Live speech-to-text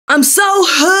I'm so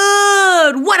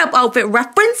hood! What up, outfit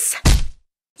reference?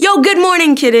 Yo, good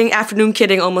morning, kidding, afternoon,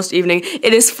 kidding, almost evening.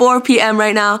 It is 4 p.m.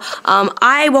 right now.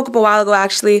 I woke up a while ago,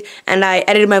 actually, and I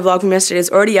edited my vlog from yesterday.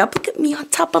 It's already up. Look at me on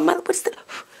top of my,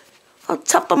 on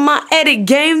top of my edit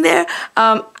game there.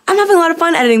 I'm having a lot of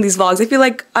fun editing these vlogs. I feel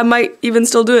like I might even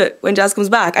still do it when Jazz comes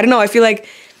back. I don't know, I feel like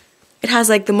it has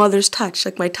like the mother's touch,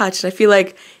 like my touch, and I feel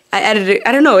like I edited it.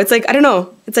 I don't know, it's like, I don't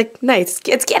know. It's like nice.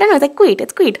 It's I don't know, it's like great,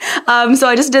 it's great. So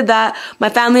I just did that. My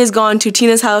family has gone to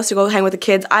Tina's house to go hang with the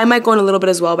kids. I might go in a little bit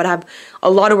as well, but I have a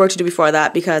lot of work to do before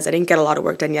that because I didn't get a lot of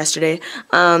work done yesterday.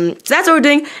 So that's what we're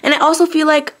doing. And I also feel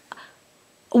like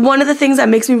one of the things that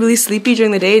makes me really sleepy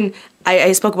during the day, and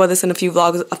I spoke about this in a few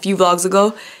vlogs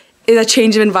ago, is a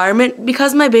change of environment.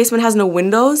 Because my basement has no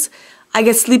windows, I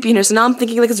get sleepy in here. So now I'm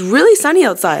thinking like it's really sunny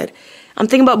outside. I'm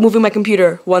thinking about moving my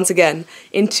computer once again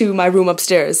into my room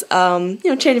upstairs. You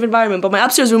know, change of environment. But my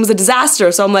upstairs room is a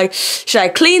disaster. So I'm like, should I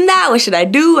clean that? What should I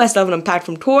do? I still haven't unpacked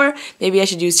from tour. Maybe I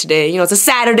should use today. You know, it's a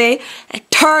Saturday. I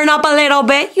turn up a little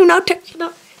bit. You know, turn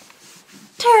up.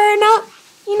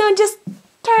 You know, just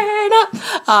turn up.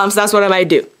 So that's what I might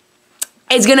do.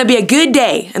 It's gonna be a good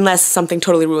day unless something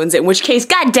totally ruins it. In which case,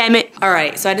 god damn it. All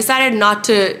right, so I decided not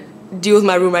to deal with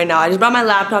my room right now. I just brought my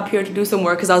laptop here to do some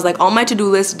work because I was like, on my to-do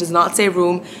list, it does not say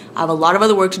room. I have a lot of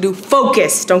other work to do.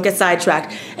 Focus, don't get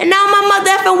sidetracked. And now my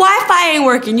mother effing Wi-Fi ain't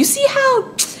working. You see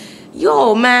how,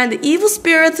 yo man, the evil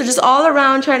spirits are just all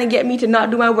around trying to get me to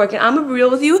not do my work. And I'm gonna be real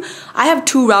with you, I have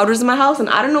 2 routers in my house and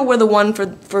I don't know where the one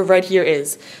for right here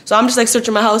is. So I'm just like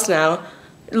searching my house now,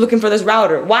 looking for this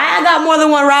router. Why I got more than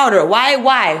one router? Why?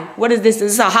 What is this?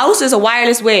 Is this a house or is it a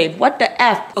wireless wave? What the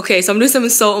F? Okay, so I'm doing something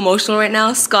so emotional right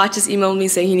now. Scott just emailed me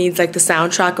saying he needs like the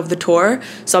soundtrack of the tour.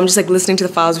 So I'm just like listening to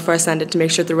the files before I send it to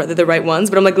make sure they're the right ones.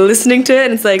 But I'm like listening to it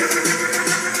and it's like, so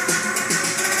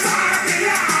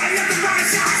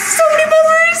many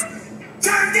memories!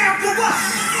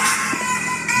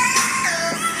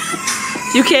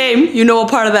 You came, you know what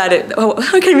part of that is. Oh,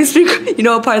 I can't even speak. You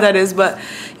know what part of that is, but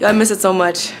yo, I miss it so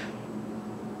much.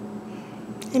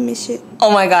 I miss it.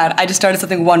 Oh my god, I just started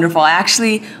something wonderful. I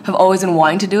actually have always been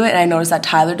wanting to do it, and I noticed that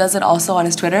Tyler does it also on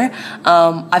his Twitter.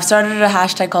 I've started a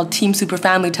hashtag called Team Super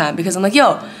Family Time because I'm like,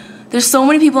 yo, there's so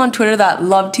many people on Twitter that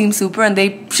love Team Super and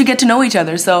they should get to know each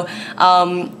other. So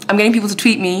I'm getting people to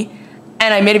tweet me.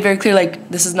 And I made it very clear,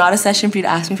 like, this is not a session for you to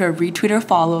ask me for a retweet or a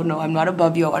follow. No, I'm not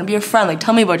above you. I want to be your friend. Like,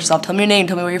 tell me about yourself. Tell me your name.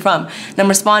 Tell me where you're from. And I'm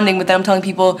responding, but then I'm telling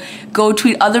people, go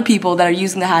tweet other people that are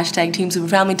using the hashtag Team Super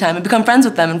Family Time and become friends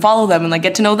with them and follow them and, like,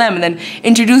 get to know them and then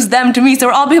introduce them to me. So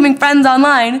we're all becoming friends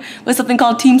online with something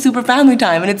called Team Super Family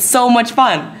Time. And it's so much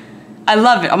fun. I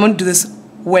love it. I'm going to do this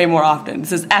way more often.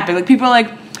 This is epic. Like, people are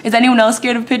like, is anyone else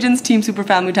scared of pigeons? Team Super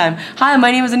Family Time. Hi,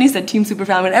 my name is Anissa, Team Super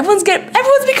Family. Everyone's becoming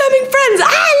friends.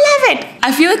 I love it.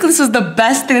 I feel like this was the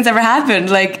best thing that's ever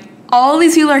happened. Like, all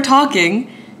these people are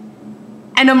talking,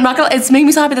 and I'm not gonna, it's making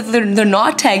me so happy that they're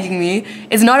not tagging me.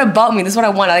 It's not about me. This is what I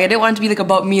want. Like, I didn't want it to be like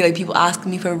about me, like people asking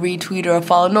me for a retweet or a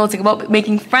follow. No, it's like about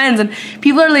making friends, and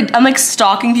people are like, I'm like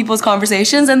stalking people's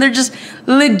conversations, and they're just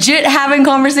legit having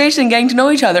conversation, getting to know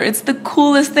each other. It's the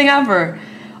coolest thing ever.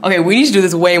 Okay, we need to do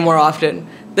this way more often.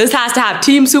 This has to have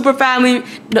Team Super Family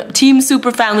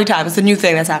Time. It's a new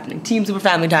thing that's happening. Team Super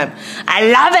Family Time. I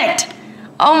love it.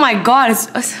 Oh my god,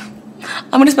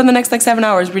 I'm gonna spend the next like 7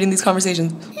 hours reading these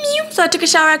conversations. So I took a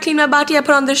shower, I cleaned my body, I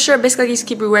put on this shirt. Basically, I used to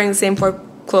keep wearing the same 4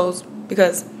 clothes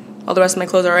because all the rest of my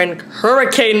clothes are in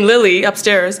Hurricane Lily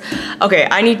upstairs. Okay,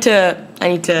 I need to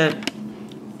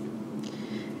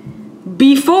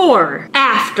before,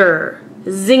 after.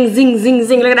 Zing, zing, zing,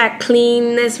 zing. Look at that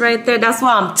cleanness right there. That's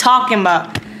what I'm talking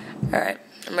about. Alright,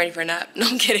 I'm ready for a nap. No,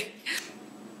 I'm kidding.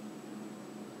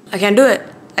 I can't do it.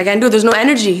 I can't do it. There's no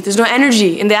energy. There's no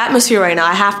energy in the atmosphere right now.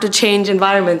 I have to change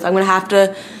environments. I'm gonna have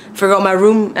to figure out my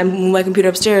room and move my computer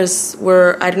upstairs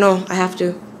where, I don't know, I have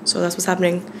to. So that's what's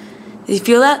happening. Did you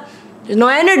feel that? There's no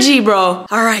energy, bro.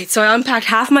 Alright, so I unpacked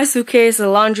half my suitcase, a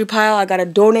laundry pile. I got a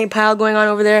donate pile going on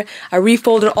over there. I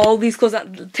refolded all these clothes.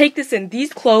 Take this in.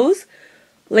 These clothes,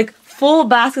 like full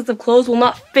baskets of clothes, will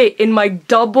not fit in my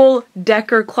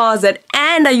double-decker closet,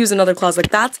 and I use another closet.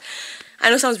 Like, that's, I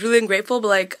know it sounds really ungrateful, but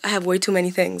like, I have way too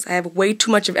many things. I have way too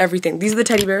much of everything. These are the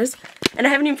teddy bears, and I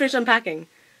haven't even finished unpacking.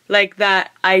 Like,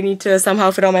 that I need to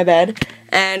somehow fit on my bed,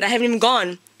 and I haven't even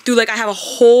gone through, like, I have a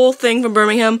whole thing from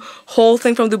Birmingham, whole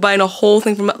thing from Dubai, and a whole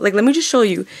thing from, like, let me just show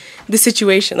you the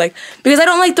situation, like, because I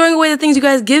don't like throwing away the things you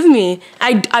guys give me.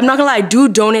 I'm not gonna lie, I do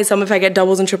donate some if I get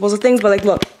doubles and triples of things, but like,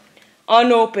 look.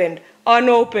 Unopened,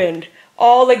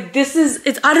 all like, this is,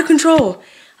 it's out of control.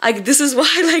 Like, this is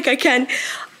why, like,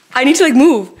 I need to like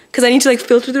move, because I need to like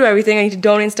filter through everything. I need to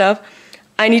donate stuff.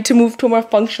 I need to move to a more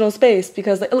functional space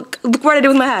because like, look what I did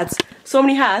with my hats. So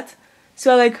many hats.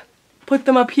 So I like put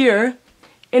them up here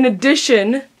in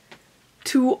addition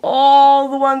to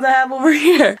all the ones I have over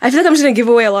here. I feel like I'm just gonna give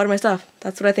away a lot of my stuff.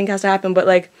 That's what I think has to happen, but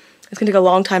like it's gonna take a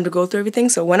long time to go through everything.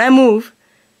 So when I move,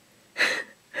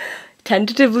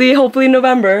 tentatively, hopefully in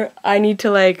November, I need to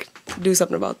like do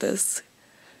something about this.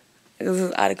 This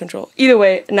is out of control. Either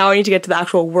way, now I need to get to the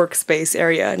actual workspace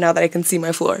area now that I can see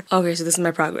my floor. Okay, so this is my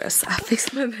progress. I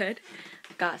fixed my bed.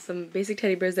 Got some basic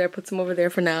teddy bears there, put some over there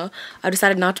for now. I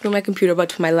decided not to put my computer, but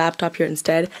to my laptop here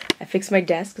instead. I fixed my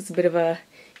desk. It's a bit of a,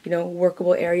 you know,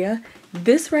 workable area.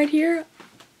 This right here,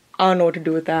 I don't know what to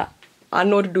do with that. I don't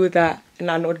know what to do with that,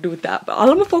 and I don't know what to do with that. But all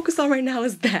I'm gonna focus on right now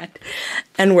is that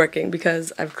and working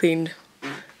because I've cleaned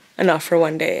enough for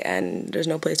one day and there's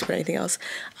no place to put anything else.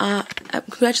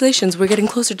 Congratulations, we're getting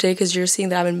closer today because you're seeing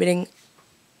that I'm admitting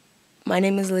my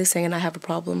name is Lily Singh and I have a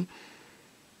problem.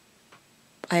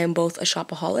 I am both a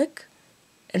shopaholic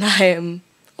and I am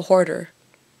a hoarder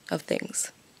of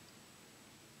things.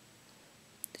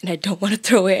 And I don't want to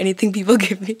throw away anything people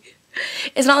give me.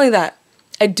 It's not like that.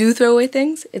 I do throw away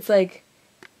things. It's like,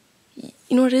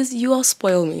 you know what it is? You all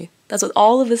spoil me. That's what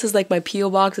all of this is like. My P.O.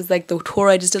 box is like the tour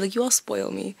I just did. Like, you all spoil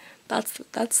me. That's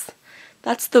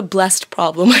the blessed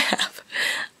problem I have.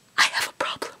 I have a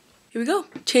problem. Here we go.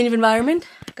 Change of environment.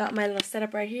 Got my little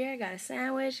setup right here. Got a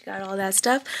sandwich. Got all that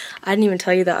stuff. I didn't even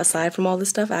tell you that aside from all this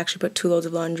stuff, I actually put 2 loads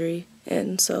of laundry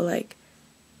in. So like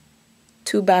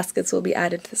 2 baskets will be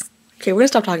added to this. Okay, we're gonna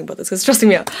stop talking about this because it's stressing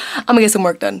me out. I'm gonna get some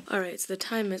work done. All right, so the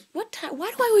time is, what time?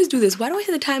 Why do I always do this? Why do I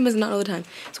say the time is not know the time?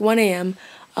 It's 1 a.m.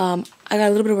 I got a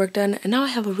little bit of work done, and now I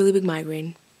have a really big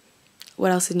migraine.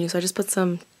 What else is new? So I just put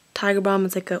some Tiger Balm,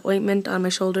 it's like an ointment on my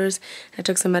shoulders. I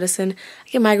took some medicine. I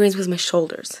get migraines because my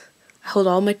shoulders. I hold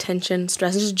all my tension,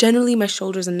 stress, and just generally my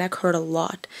shoulders and neck hurt a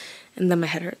lot, and then my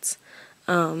head hurts.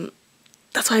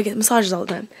 That's why I get massages all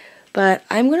the time. But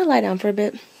I'm gonna lie down for a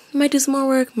bit. Might do some more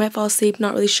work, might fall asleep,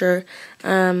 not really sure.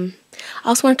 I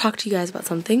also want to talk to you guys about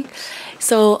something.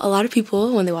 So a lot of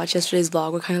people, when they watched yesterday's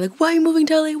vlog, were kind of like, why are you moving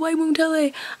to LA? Why are you moving to LA?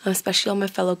 Especially all my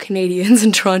fellow Canadians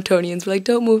and Torontonians were like,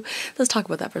 don't move. Let's talk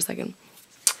about that for a second.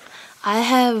 I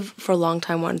have, for a long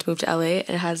time, wanted to move to LA, and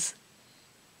it has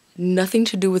nothing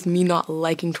to do with me not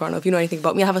liking Toronto. If you know anything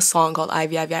about me, I have a song called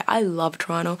Ivy, Ivy, Ivy. I love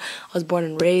Toronto. I was born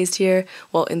and raised here,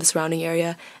 well, in the surrounding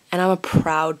area, and I'm a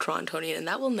proud Torontonian, and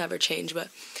that will never change. But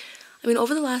I mean,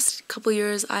 over the last couple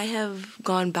years, I have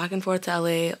gone back and forth to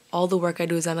LA. All the work I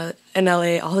do is in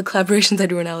LA. All the collaborations I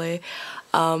do in LA.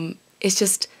 It's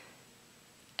just,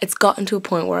 it's gotten to a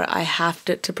point where I have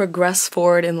to progress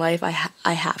forward in life.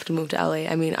 I have to move to LA.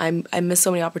 I mean, I miss so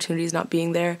many opportunities not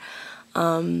being there.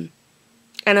 And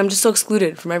I'm just so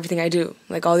excluded from everything I do.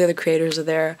 Like, all the other creators are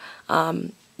there.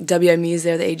 WME is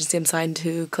there, the agency I'm signed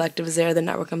to. Collective is there, the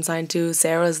network I'm signed to.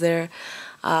 Sarah's there.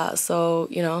 So,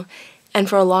 you know. And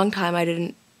for a long time, I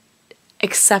didn't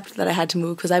accept that I had to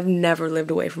move because I've never lived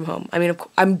away from home. I mean,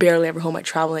 I'm barely ever home. I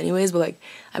travel anyways, but like,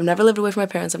 I've never lived away from my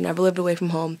parents. I've never lived away from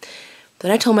home.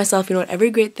 Then I told myself, you know what, every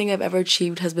great thing I've ever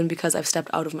achieved has been because I've stepped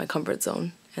out of my comfort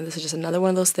zone. And this is just another one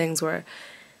of those things where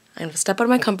I'm going to step out of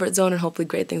my comfort zone and hopefully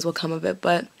great things will come of it.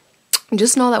 But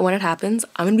just know that when it happens,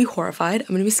 I'm going to be horrified. I'm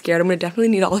going to be scared. I'm going to definitely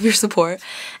need all of your support.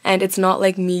 And it's not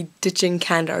like me ditching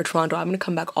Canada or Toronto. I'm going to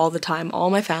come back all the time. All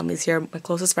my family's here. My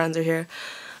closest friends are here.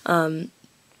 And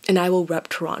I will rep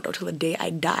Toronto till the day I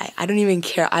die. I don't even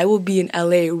care. I will be in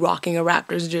LA rocking a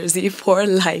Raptors jersey for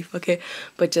life, okay?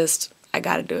 But just, I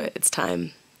got to do it. It's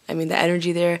time. I mean, the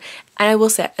energy there. And I will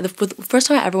say, the first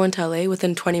time I ever went to LA,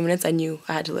 within 20 minutes, I knew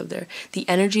I had to live there. The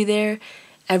energy there,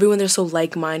 everyone there's so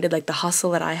like-minded. Like, the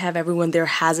hustle that I have, everyone there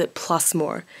has it plus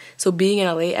more. So being in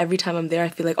LA, every time I'm there, I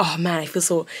feel like, oh man, I feel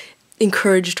so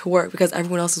encouraged to work because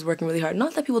everyone else is working really hard.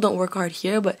 Not that people don't work hard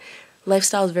here, but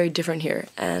lifestyle is very different here.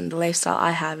 And the lifestyle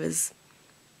I have is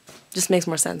just makes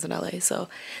more sense in LA. So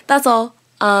that's all.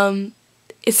 I'm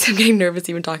getting nervous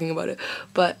even talking about it.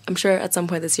 But I'm sure at some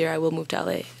point this year I will move to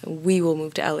LA. We will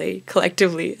move to LA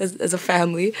collectively as a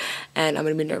family. And I'm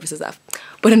going to be nervous as F.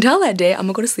 But until that day, I'm going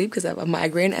to go to sleep because I have a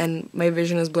migraine and my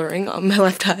vision is blurring on my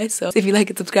left eye. So if you like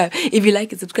it, subscribe. If you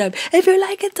like it, subscribe. If you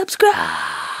like it, subscribe.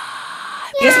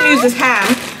 I guess I'm going to use this ham.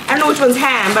 I don't know which one's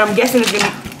ham, but I'm guessing it's going to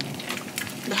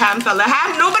be the ham fella.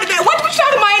 Ham? Nobody there. What you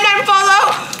talking about, ham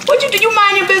fellow? What you do? You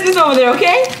mind your business over there,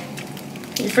 okay?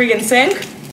 You freaking sink.